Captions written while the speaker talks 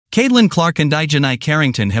Clark and Dijonai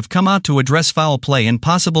Carrington have come out to address foul play and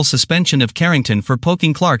possible suspension of Carrington for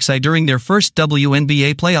poking Clark's eye during their first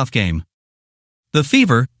WNBA playoff game. The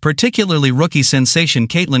Fever, particularly rookie sensation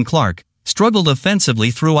Caitlin Clark, struggled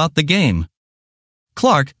offensively throughout the game.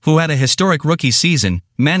 Clark, who had a historic rookie season,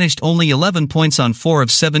 managed only 11 points on 4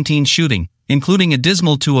 of 17 shooting, including a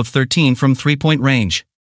dismal 2 of 13 from three-point range.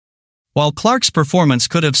 While Clark's performance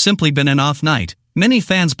could have simply been an off night, many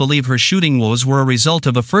fans believe her shooting woes were a result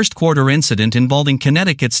of a first-quarter incident involving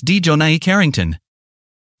Connecticut's Dijonai Carrington.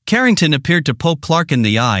 Carrington appeared to poke Clark in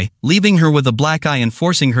the eye, leaving her with a black eye and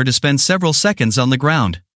forcing her to spend several seconds on the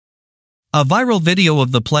ground. A viral video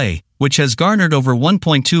of the play, which has garnered over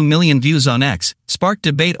 1.2 million views on X, sparked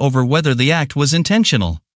debate over whether the act was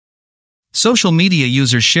intentional. Social media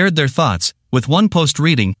users shared their thoughts, with one post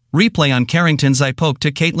reading, "Replay on Carrington's eye poke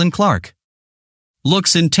to Caitlin Clark.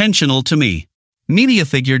 Looks intentional to me." Media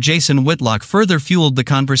figure Jason Whitlock further fueled the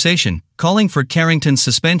conversation, calling for Carrington's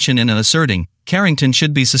suspension and asserting Carrington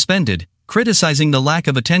should be suspended, criticizing the lack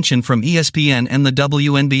of attention from ESPN and the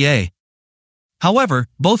WNBA. However,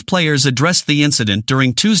 both players addressed the incident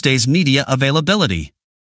during Tuesday's media availability.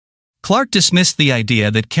 Clark dismissed the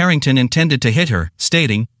idea that Carrington intended to hit her,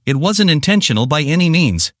 stating, "It wasn't intentional by any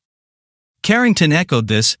means." Carrington echoed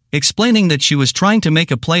this, explaining that she was trying to make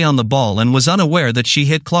a play on the ball and was unaware that she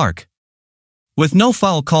hit Clark. With no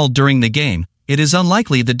foul called during the game, it is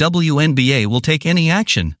unlikely the WNBA will take any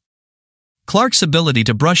action. Clark's ability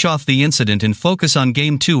to brush off the incident and focus on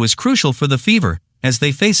Game 2 is crucial for the Fever, as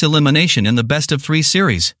they face elimination in the best-of-3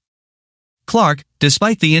 series. Clark,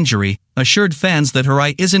 despite the injury, assured fans that her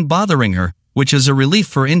eye isn't bothering her, which is a relief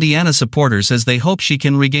for Indiana supporters as they hope she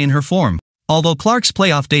can regain her form. Although Clark's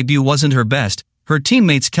playoff debut wasn't her best, her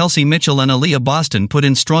teammates Kelsey Mitchell and Aaliyah Boston put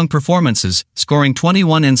in strong performances, scoring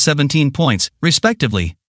 21 and 17 points,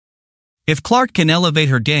 respectively. If Clark can elevate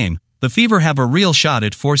her game, the Fever have a real shot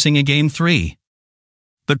at forcing a Game 3.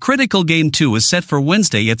 The critical Game 2 is set for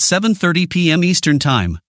Wednesday at 7:30 p.m. Eastern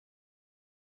Time.